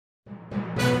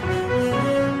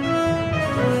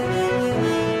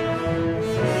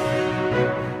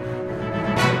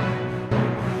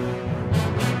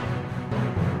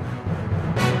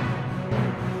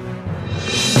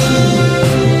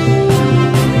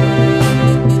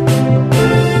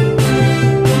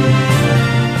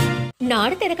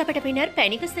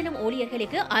பணிக்கு செல்லும்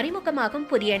ஊழியர்களுக்கு அறிமுகமாகும்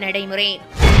புதிய நடைமுறை.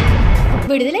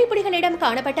 விடுதலை புலிகளிடம்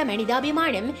காணப்பட்ட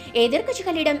மனிதாபிமானம்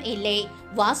எதிர்க்கட்சிகளிடம் இல்லை.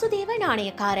 வாசுதேவ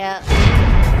நாணயக்கார.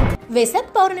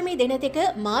 வெசக் பௌர்ணமி தினத்துக்கு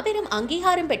மாபெரும்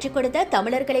அங்கீகாரம் பெற்றுக் கொடுத்த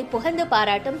தமிழர்களை புகழ்ந்து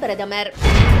பாராட்டும் பிரதமர்.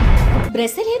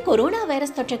 பிரேசிலில் கொரோனா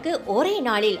வைரஸ் தொற்றுக்கு ஒரே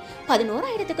நாளில்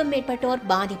 11,000க்கும் மேற்பட்டோர்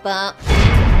பாதிப்பு.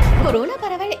 கொரோனா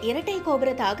பரவல் இரட்டை கோபுர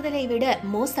தாக்குதலை விட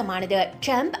மோசமானது.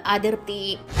 ட்ரம்ப் அதிருப்தி.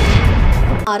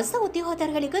 அரசு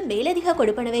உத்தியோகத்தர்களுக்கு மேலதிக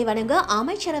கொடுப்பனவை வழங்க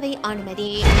அமைச்சரவை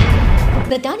அனுமதி.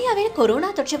 பிரித்தானியாவில் கொரோனா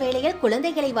தொற்று வேளையில்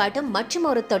குழந்தைகளை வாட்டும் மற்றும்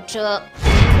ஒரு தொற்று.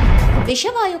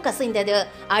 விஷவாயு கசிந்தது.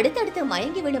 அடுத்தடுத்து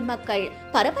மயங்கி விடும் மக்கள்.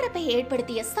 பரபரப்பை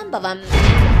ஏற்படுத்திய சம்பவம்.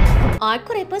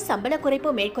 ஆட்குறைப்பு சம்பள குறைப்பு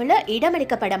மேற்கொள்ள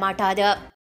இடமளிக்கப்பட மாட்டாது.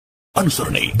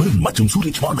 அனுசரணை மற்றும்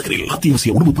சூரஜ் வானகரில்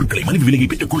அத்தியாவசிய உணவுப் பொருட்களை மலிவு விலையை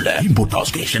பெற்றுக் கொள்ள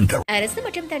அரசு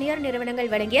மற்றும் தனியார் நிறுவனங்கள்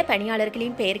வழங்கிய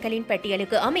பணியாளர்களின் பெயர்களின்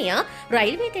பட்டியலுக்கு அமைய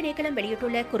ரயில்வே திணைக்களம்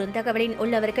வெளியிட்டுள்ள குறுந்தகவலின்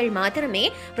உள்ளவர்கள் மாத்திரமே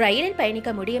ரயிலில்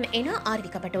பயணிக்க முடியும் என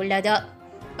அறிவிக்கப்பட்டுள்ளது.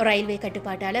 ரயில்வே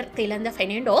கட்டுப்பாட்டாளர் திலந்த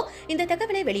பெர்னாண்டோ இந்த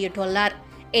தகவலை வெளியிட்டுள்ளார்.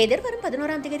 எதிர்வரும்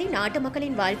 11ஆம் தேதி நாட்டு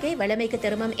மக்களின் வாழ்க்கை வளமைக்கு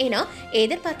திரும்பும் என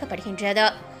எதிர்பார்க்கப்படுகின்றது.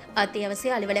 அத்தியாவசிய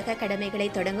அலுவலக கடமைகளை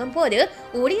தொடங்கும் போது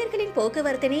ஊழியர்களின்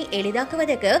போக்குவரத்தினை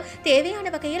எளிதாக்குவதற்கு தேவையான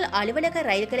வகையில் அலுவலக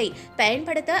ரயில்களை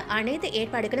பயன்படுத்த அனைத்து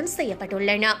ஏற்பாடுகளும்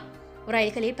செய்யப்பட்டுள்ளன.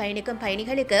 ரயில்களில் பயணிக்கும்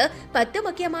பயணிகளுக்கு 10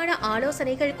 முக்கியமான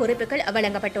ஆலோசனைகள் குறிப்புகள்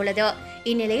வழங்கப்பட்டுள்ளது.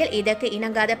 இந்நிலையில் இதற்கு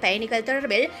இணங்காத பயணிகள்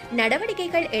தொடர்பில்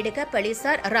நடவடிக்கைகள் எடுக்க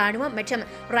போலீசார், ராணுவம் மற்றும்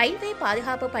ரயில்வே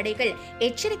பாதுகாப்பு படைகள்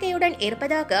எச்சரிக்கையுடன்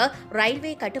இருப்பதாக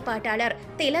ரயில்வே கட்டுப்பாட்டாளர்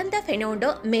திலந்த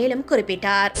பெர்னாண்டோ மேலும்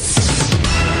குறிப்பிட்டார்.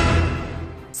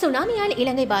 சுனாமியால்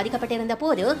இலங்கை பாதிக்கப்பட்டிருந்த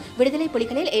போது விடுதலை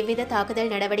புலிகளில் எவ்வித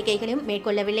தாக்குதல் நடவடிக்கைகளையும்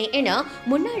மேற்கொள்ளவில்லை என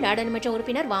முன்னாள் நாடாளுமன்ற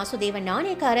உறுப்பினர் வாசுதேவ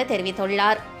நாணயக்கார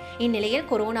தெரிவித்துள்ளார். இந்நிலையில்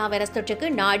கொரோனா வைரஸ் தொற்றுக்கு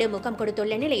நாடு முகம்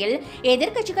கொடுத்துள்ள நிலையில்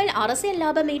எதிர்க்கட்சிகள் அரசியல்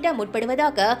லாபம் ஈட்ட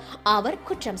முற்படுவதாக அவர்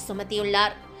குற்றம்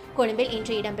சுமத்தியுள்ளார். கொழும்பில்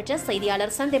இன்று இடம்பெற்ற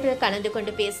செய்தியாளர் சந்திப்பில் கலந்து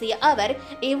கொண்டு பேசிய அவர்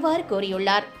இவ்வாறு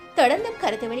கூறியுள்ளார். தொடர்ந்தும்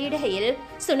கருத்து வெளியிடுகையில்,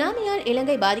 சுனாமியால்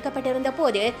இலங்கை பாதிக்கப்பட்டிருந்த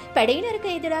போது படையினருக்கு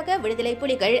எதிராக விடுதலை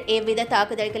புலிகள் எவ்வித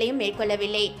தாக்குதல்களையும்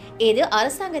மேற்கொள்ளவில்லை. இது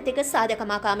அரசாங்கத்துக்கு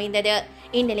சாதகமாக அமைந்தது.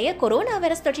 இந்நிலையில் கொரோனா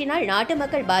வைரஸ் தொற்றினால் நாட்டு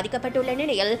மக்கள் பாதிக்கப்பட்டுள்ள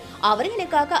நிலையில்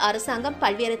அவர்களுக்காக அரசாங்கம்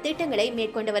பல்வேறு திட்டங்களை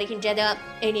மேற்கொண்டு வருகின்றது.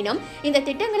 எனினும் இந்த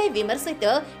திட்டங்களை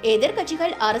விமர்சித்து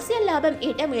எதிர்க்கட்சிகள் அரசியல் லாபம்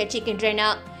ஈட்ட முயற்சிக்கின்றன.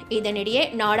 இதனிடையே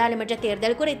நாடாளுமன்ற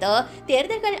தேர்தல் குறித்து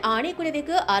தேர்தல்கள்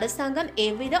ஆணைக்குழுவுக்கு அரசாங்கம்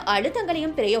எவ்வித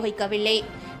அழுத்தங்களையும் பிரயோகிக்கவில்லை.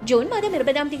 ஜூன் மாதம்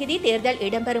 20ஆம் தேதி தேர்தல்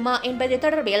இடம்பெறுமா என்பது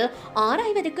தொடர்பில்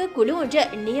ஆராய்வதற்கு குழு ஒன்று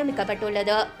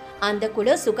நியமிக்கப்பட்டுள்ளது. அந்த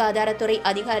குழு சுகாதாரத்துறை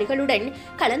அதிகாரிகளுடன்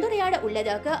கலந்துரையாட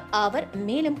உள்ளதாக அவர்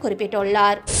மேலும்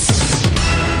குறிப்பிட்டுள்ளார்.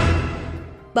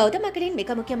 பௌத்த மக்களின்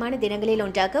மிக முக்கியமான தினங்களில்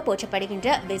ஒன்றாக போற்றப்படுகின்ற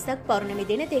வெசக் பௌர்ணமி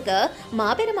தினத்திற்கு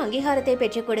மாபெரும் அங்கீகாரத்தை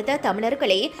பெற்றுக் கொடுத்த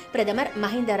தமிழர்களை பிரதமர்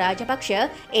மஹிந்த ராஜபக்ஷ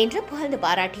இன்று புகழ்ந்து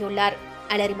பாராட்டியுள்ளார்.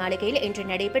 அலரி மாளிகையில் இன்று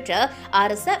நடைபெற்ற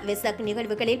அரச வெசக்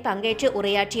நிகழ்வுகளில் பங்கேற்று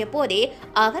உரையாற்றிய போதே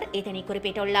அவர் இதனை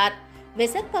குறிப்பிட்டுள்ளார்.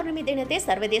 வெசக் பௌர்ணமி தினத்தை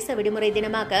சர்வதேச விடுமுறை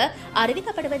தினமாக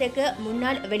அறிவிக்கப்படுவதற்கு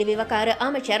முன்னாள் வெளிவிவகார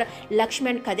அமைச்சர்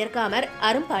லக்ஷ்மண் கதிர்காமர்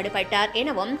அரும்பாடுபட்டார்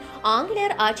எனவும்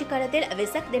ஆங்கிலேயர் ஆட்சி காலத்தில்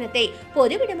வெசக் தினத்தை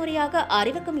பொது விடுமுறையாக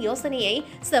அறிவிக்கும் யோசனையை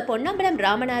பொன்னம்பலம்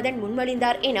ராமநாதன்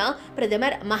முன்மொழிந்தார் என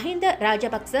பிரதமர் மஹிந்த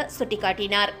ராஜபக்ச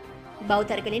சுட்டிக்காட்டினார்.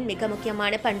 பௌத்தர்களின் மிக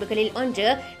முக்கியமான பண்புகளில் ஒன்று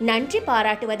நன்றி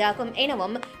பாராட்டுவதாகும்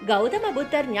எனவும் கௌதம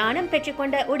புத்தர் ஞானம்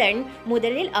பெற்றுக்கொண்ட உடன்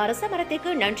முதலில் அரச மரத்துக்கு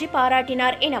நன்றி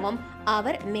பாராட்டினார் எனவும்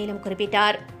அவர் மேலும்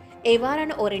குறிப்பிட்டார்.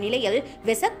 இவ்வாறான ஒரு நிலையில்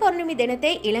வெசக் பௌர்ணமி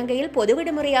தினத்தை இலங்கையில் பொது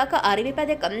விடுமுறையாக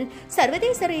அறிவிப்பதற்கும்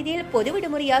சர்வதேச ரீதியில் பொது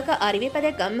விடுமுறையாக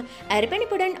அறிவிப்பதற்கும்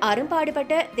அர்ப்பணிப்புடன்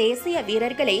அரும்பாடுபட்ட தேசிய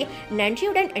வீரர்களை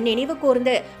நன்றியுடன் நினைவு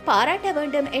கூர்ந்து பாராட்ட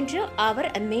வேண்டும் என்று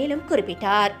அவர் மேலும்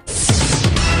குறிப்பிட்டார்.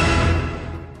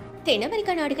 தென்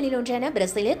அமெரிக்க நாடுகளில் ஒன்றான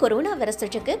பிரேசிலில் கொரோனா வைரஸ்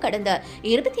தொற்றுக்கு கடந்த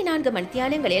 24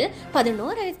 மணித்தியாலங்களில்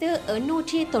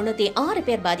 11,896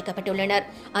 பேர் பாதிக்கப்பட்டுள்ளனர்.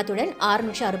 அத்துடன்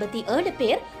 667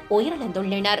 பேர்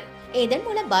உயிரிழந்துள்ளனர். இதன்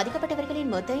மூலம்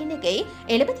பாதிக்கப்பட்டவர்களின் மொத்த எண்ணிக்கை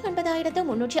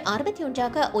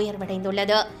 79,361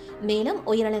 உயர்வடைந்துள்ளது. மேலும்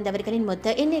உயிரிழந்தவர்களின்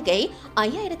மொத்த எண்ணிக்கை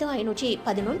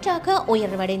 5,511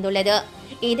 உயர்வடைந்துள்ளது.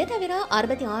 இது தவிர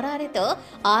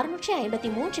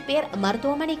 66,653 பேர்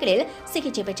மருத்துவமனைகளில்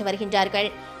சிகிச்சை பெற்று வருகின்றார்கள்.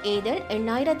 இதில்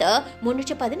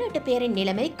 8,318 பேரின்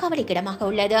நிலைமை கவலைக்கிடமாக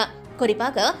உள்ளது.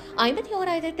 குறிப்பாக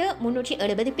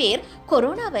 51,370 பேர்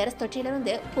கொரோனா வைரஸ்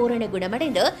தொற்றிலிருந்து பூரண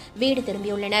குணமடைந்து வீடு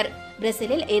திரும்பியுள்ளனர்.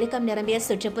 பிரேசிலில் இறுக்கம் நிரம்பிய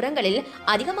சுற்றுப்புறங்களில்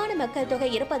அதிகமான மக்கள் தொகை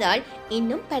இருப்பதால்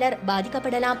இன்னும் பலர்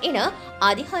பாதிக்கப்படலாம் என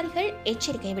அதிகாரிகள்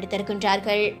எச்சரிக்கை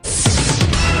விடுத்திருக்கின்றார்கள்.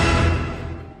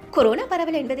 கொரோனா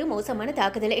பரவல் என்பது மோசமான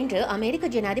தாக்குதல் என்று அமெரிக்க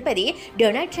ஜனாதிபதி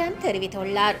டொனால்ட் ட்ரம்ப்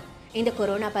தெரிவித்துள்ளார். இந்த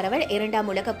கொரோனா பரவல் இரண்டாம்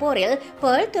உலகப் போரில்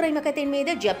பேர்ல் துறைமுகத்தின்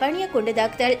மீது ஜப்பானிய குண்டு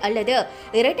தாக்குதல் அல்லது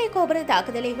இரட்டை கோபுர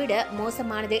தாக்குதலை விட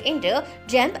மோசமானது என்று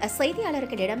ட்ரம்ப்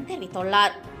செய்தியாளர்களிடம்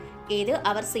தெரிவித்துள்ளார். இது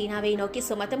அவர் சீனாவை நோக்கி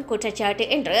சுமத்தும் குற்றச்சாட்டு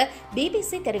என்று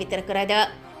பிபிசி தெரிவித்திருக்கிறது.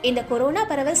 இந்த கொரோனா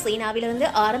பரவல் சீனாவிலிருந்து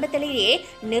ஆரம்பத்திலேயே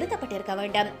நிறுத்தப்பட்டிருக்க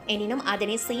வேண்டும். எனினும்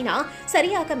அதனை சீனா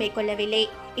சரியாக மேற்கொள்ளவில்லை.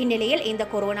 இந்நிலையில் இந்த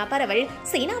கொரோனா பரவல்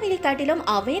சீனாவில் காட்டிலும்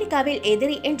அமெரிக்காவில்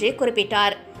எதிரி என்று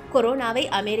குறிப்பிட்டார். கொரோனாவை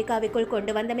அமெரிக்காவுக்குள்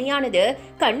கொண்டு வந்தமையானது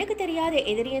கண்ணுக்கு தெரியாத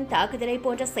எதிரியின் தாக்குதலை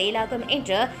போன்ற செயலாகும்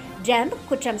என்று ட்ரம்ப்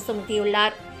குற்றம்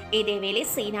சுமத்தியுள்ளார். இதேவேளை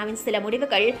சீனாவின் சில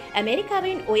முடிவுகள்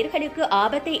அமெரிக்காவின் உயிர்களுக்கு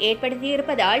ஆபத்தை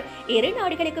ஏற்படுத்தியிருப்பதால் இரு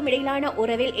நாடுகளுக்கும் இடையிலான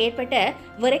உறவில் ஏற்பட்ட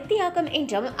விரக்தியாகும்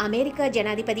என்றும் அமெரிக்க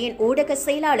ஜனாதிபதியின் ஊடக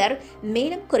செயலாளர்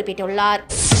மேலும் குறிப்பிட்டுள்ளார்.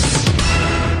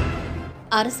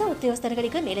 அரசு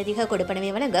உத்தியோகஸ்தர்களுக்கு மேலதிக கொடுப்பனவை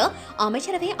வழங்க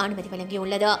அமைச்சரவை அனுமதி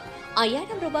வழங்கியுள்ளது.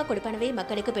 5000 ரூபாய் கொடுப்பனவை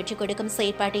மக்களுக்கு பெற்றுக் கொடுக்கும்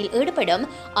செயற்பாட்டில் ஈடுபடும்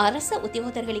அரசு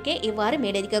உத்தியோகஸ்தர்களுக்கே இவ்வாறு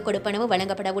மேலதிக கொடுப்பனவு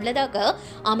வழங்கப்பட உள்ளதாக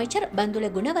அமைச்சர்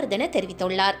பந்துல குணவர்தன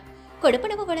தெரிவித்துள்ளார்.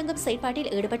 கொடுப்பனவு வழங்கும்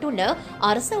செயற்பாட்டில் ஈடுபட்டுள்ள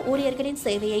அரசு ஊழியர்களின்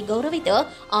சேவையை கௌரவித்து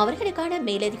அவர்களுக்கான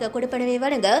மேலதிக கொடுப்பனவை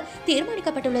வழங்க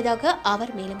தீர்மானிக்கப்பட்டுள்ளதாக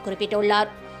அவர் மேலும்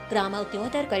குறிப்பிட்டுள்ளார். கிராம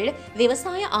உத்தியோகத்தர்கள்,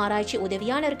 விவசாய ஆராய்ச்சி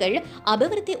உதவியாளர்கள்,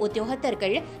 அபிவிருத்தி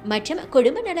உத்தியோகத்தர்கள் மற்றும்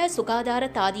குடும்ப நல சுகாதார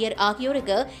தாதியர்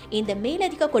ஆகியோருக்கு இந்த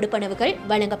மேலதிக கொடுப்பனவுகள்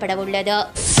வழங்கப்பட உள்ளது.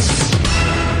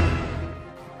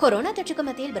 கொரோனா தொற்றுக்கு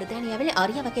மத்தியில் பிரித்தானியாவில்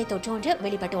அரிய வகை தொற்று ஒன்று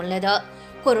வெளிப்பட்டுள்ளது.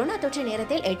 கொரோனா தொற்று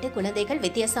நேரத்தில் 8 குழந்தைகள்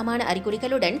வித்தியாசமான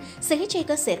அறிகுறிகளுடன்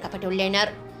சிகிச்சைக்கு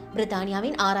சேர்க்கப்பட்டுள்ளனர்.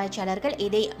 பிரித்தானியாவின் ஆராய்ச்சியாளர்கள்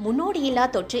இதை முன்னோடியில்லா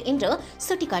தொற்று என்று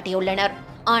சுட்டிக்காட்டியுள்ளனர்.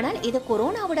 ஆனால் இது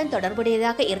கொரோனாவுடன்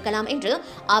தொடர்புடையதாக இருக்கலாம் என்று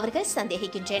அவர்கள்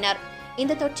சந்தேகிக்கின்றனர்.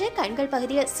 இந்த தொற்று கண்கள்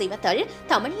பகுதியில் சிவத்தல்,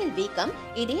 தமனியில் வீக்கம்,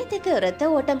 இதயத்துக்கு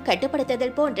இரத்த ஓட்டம்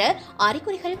கட்டுப்படுத்துதல் போன்ற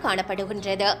அறிகுறிகள்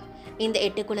காணப்படுகின்றது. இந்த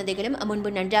 8 குழந்தைகளும்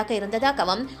முன்பு நன்றாக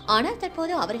இருந்ததாகவும் ஆனால்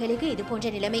தற்போது அவர்களுக்கு இதுபோன்ற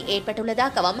நிலைமை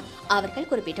ஏற்பட்டுள்ளதாகவும் அவர்கள்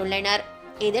குறிப்பிட்டுள்ளனர்.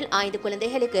 இதில் 5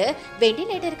 குழந்தைகளுக்கு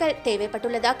வெண்டிலேட்டர்கள்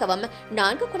தேவைப்பட்டுள்ளதாகவும்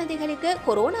 4 குழந்தைகளுக்கு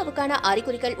கொரோனாவுக்கான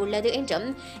அறிகுறிகள் உள்ளது என்றும்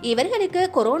இவர்களுக்கு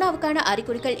கொரோனாவுக்கான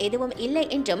அறிகுறிகள் எதுவும் இல்லை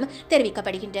என்றும்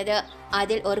தெரிவிக்கப்படுகின்றது.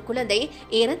 அதில் ஒரு குழந்தை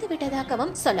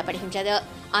இறந்துவிட்டதாகவும் சொல்லப்படுகின்றது.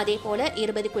 அதேபோல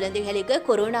 20 குழந்தைகளுக்கு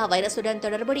கொரோனா வைரசுடன்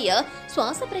தொடர்புடைய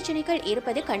சுவாச பிரச்சனைகள்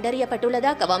இருப்பது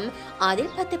கண்டறியப்பட்டுள்ளதாகவும்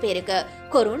அதில் 10 பேருக்கு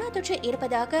கொரோனா தொற்று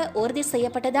இருப்பதாக உறுதி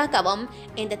செய்யப்பட்டதாகவும்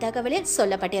இந்த தகவலில்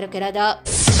சொல்லப்பட்டிருக்கிறது.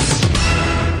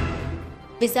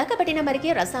 விசாகப்பட்டினம்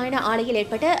அருகே ரசாயன ஆலையில்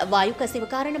ஏற்பட்ட வாயு கசிவு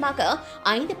காரணமாக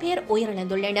 5 பேர்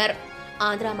உயிரிழந்துள்ளனர்.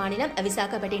 ஆந்திரா மாநிலம்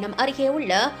விசாகப்பட்டினம் அருகே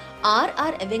உள்ள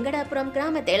ஆர் வெங்கடாபுரம்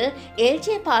கிராமத்தில்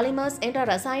எல்ஜே பாலிமர்ஸ் என்ற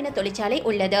ரசாயன தொழிற்சாலை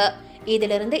உள்ளது.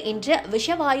 இதிலிருந்து இன்று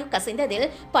விஷவாயு கசிந்ததில்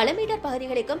பல மீட்டர்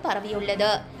பகுதிகளுக்கும் பரவியுள்ளது.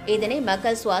 இதனை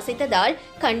மக்கள் சுவாசித்ததால்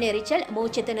கண்ணெரிச்சல்,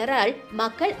 மூச்சு திணறல்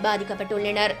மக்கள்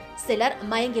பாதிக்கப்பட்டுள்ளனர். சிலர்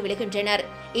மயங்கி விழுகின்றனர்.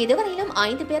 இதுவரையிலும்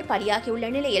 5 பேர் பலியாகியுள்ள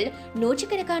நிலையில்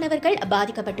நூற்றுக்கணக்கானவர்கள்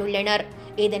பாதிக்கப்பட்டுள்ளனர்.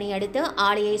 இதனையடுத்து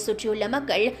ஆலையை சுற்றியுள்ள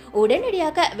மக்கள்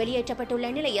உடனடியாக வெளியேற்றப்பட்டுள்ள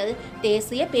நிலையில்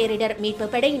தேசிய பேரிடர் மீட்பு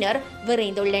படையினர்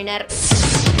விரைந்துள்ளனர்.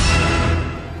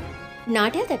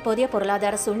 நாட்டில் தற்போதைய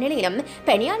பொருளாதார சூழ்நிலையிலும்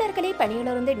பணியாளர்களை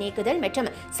பணியிலிருந்து நீக்குதல் மற்றும்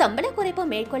சம்பள குறைப்பு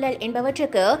மேற்கொள்ளல்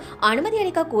என்பவற்றுக்கு அனுமதி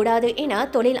அளிக்கக்கூடாது என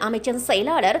தொழில் அமைச்சின்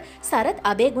செயலாளர் சரத்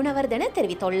அபே குணவர்தன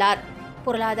தெரிவித்துள்ளார்.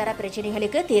 பொருளாதார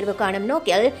பிரச்சினைகளுக்கு தீர்வு காணும்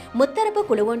நோக்கில் முத்தரப்பு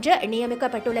குழு ஒன்று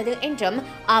நியமிக்கப்பட்டுள்ளது என்றும்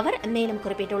அவர் மேலும்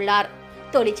குறிப்பிட்டுள்ளார்.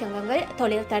 தொழிற்சங்கங்கள்,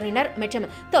 தொழில்துறையினர் மற்றும்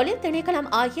தொழில்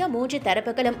திணைக்களம் ஆகிய 3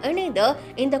 தரப்புகளும் இணைந்து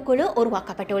இந்த குழு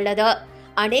உருவாக்கப்பட்டுள்ளது.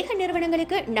 அநேக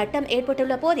நிறுவனங்களுக்கு நட்டம்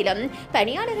ஏற்பட்டுள்ள போதிலும்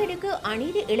பணியாளர்களுக்கு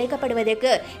அநீதி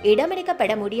இழைக்கப்படுவதற்கு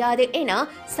இடமளிக்கப்பட முடியாது என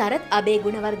சரத் அபே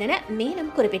குணவர்தன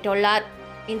மேலும் குறிப்பிட்டுள்ளார்.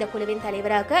 இந்த குழுவின்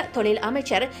தலைவராக தொழில்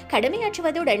அமைச்சர்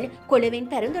கடமையாற்றுவதுடன்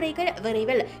குழுவின் பரிந்துரைகள்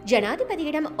விரைவில்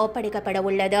ஜனாதிபதியிடம் ஒப்படைக்கப்பட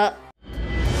உள்ளது.